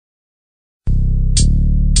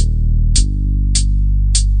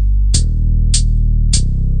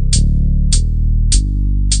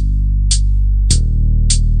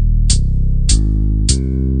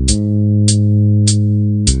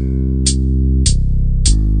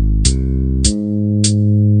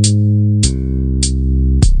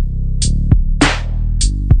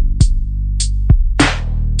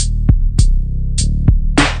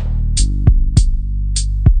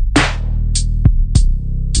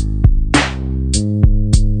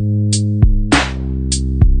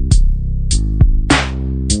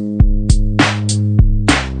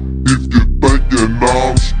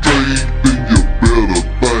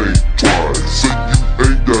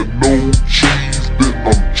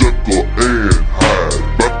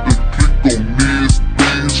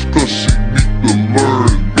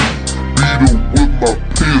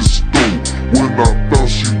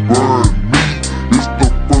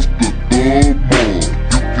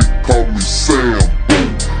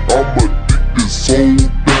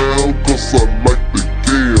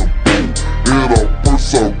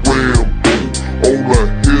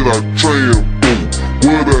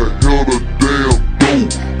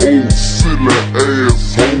old silly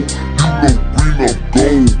asshole. You know green or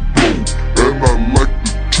gold blow, and I like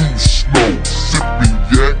the two snow. Sipping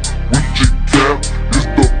yak with your cap is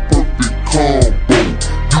the perfect combo.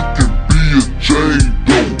 You can be a Jane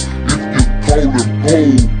Doe if you call him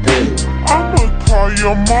Popo. I'ma call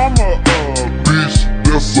your mama bitch,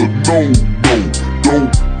 that's a no-no. Don't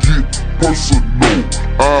get personal,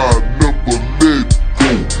 I never let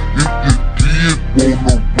go. If you did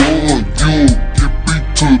wanna run, you'll get beat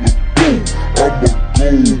to the bone. I'ma go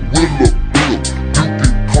with a pimp, you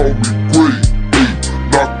can call me Grade A.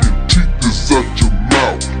 Knocking teeth out your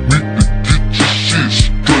mouth, need to get your shit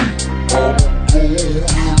straight. I'ma go with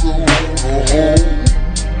a hole.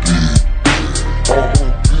 I'm a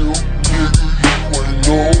pimp, nigga, you ain't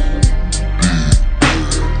know.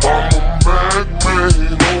 I'm a madman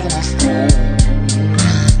on the stroll.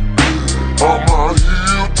 I'm out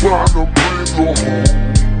here trying to bring her home.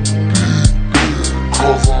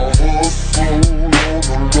 Cause I hustle on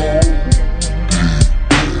the low.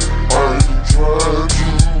 I ain't trying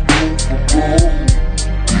to go for gold.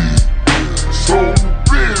 So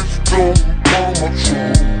bitch, don't come a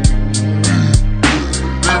troll.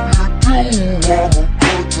 If you do, I'ma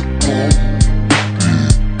cut your throat.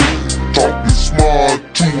 Talking smart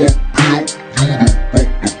to a pimp, you done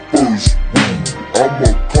broke the first rule. I'ma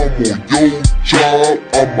come on your job,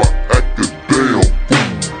 I'ma act a damn fool.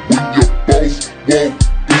 When your boss walk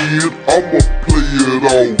in, I'ma play it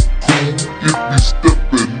all cool. If he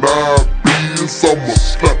steppin' 9 bins, I'ma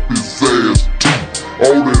slap his ass too.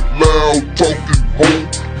 All that loud talking hoe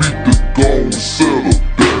need to go and settle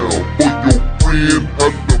down. For your friend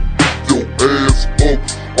have to pick your ass up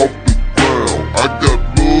off the ground. I got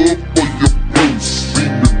love for your purse,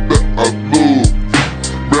 meaning that I love you.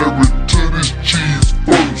 Married to this cheese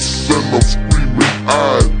first, and I'm screaming I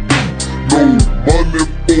do. No money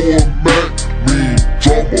for a Mac, mean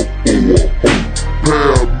drama for a hoe.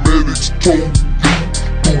 Paramedics told you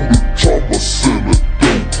through the trauma center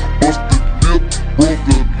door. Busted lip, broke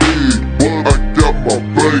a leg, but I got my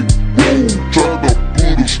bankroll. Tryna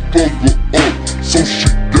put a struggle up, so she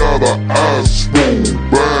got her eyes swole.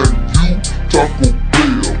 Buying you Taco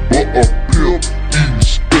Bell, but a pimp eating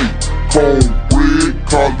steak. Cornbread,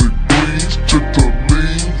 collard greens,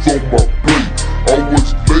 chitterlings on my plate.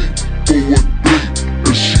 Always late for a date,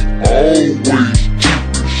 and she always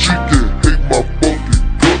cheapin'. She can hate my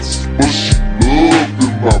fucking guts, but she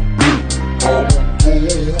loving my pimp. I'ma go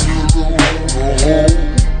with her on the hole.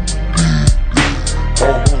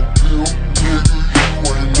 I'm a pimp, nigga, you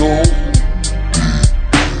ain't know.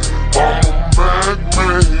 I'm a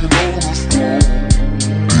madman on the stroll.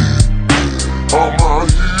 I'm out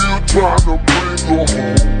here tryna bring her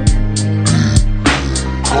home.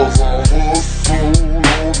 Cause I hustle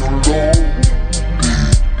on the low.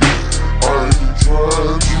 I ain't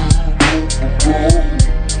trying to go for gold.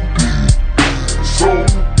 So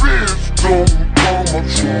bitch, don't come a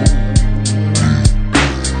troll.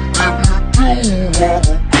 If you do,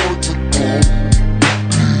 I'ma cut your throat.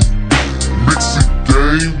 Mix a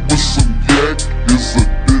game with some yak is a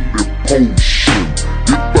deadly potion.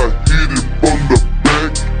 If I hit it from the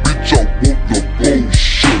back, bitch, I want the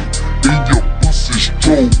potion. In your pussy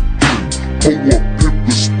stroking, pour a pimp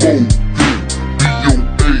is spoken.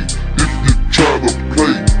 DOA, if you try to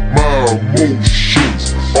play my emotions,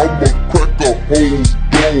 I'ma crack a hole's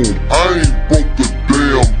dome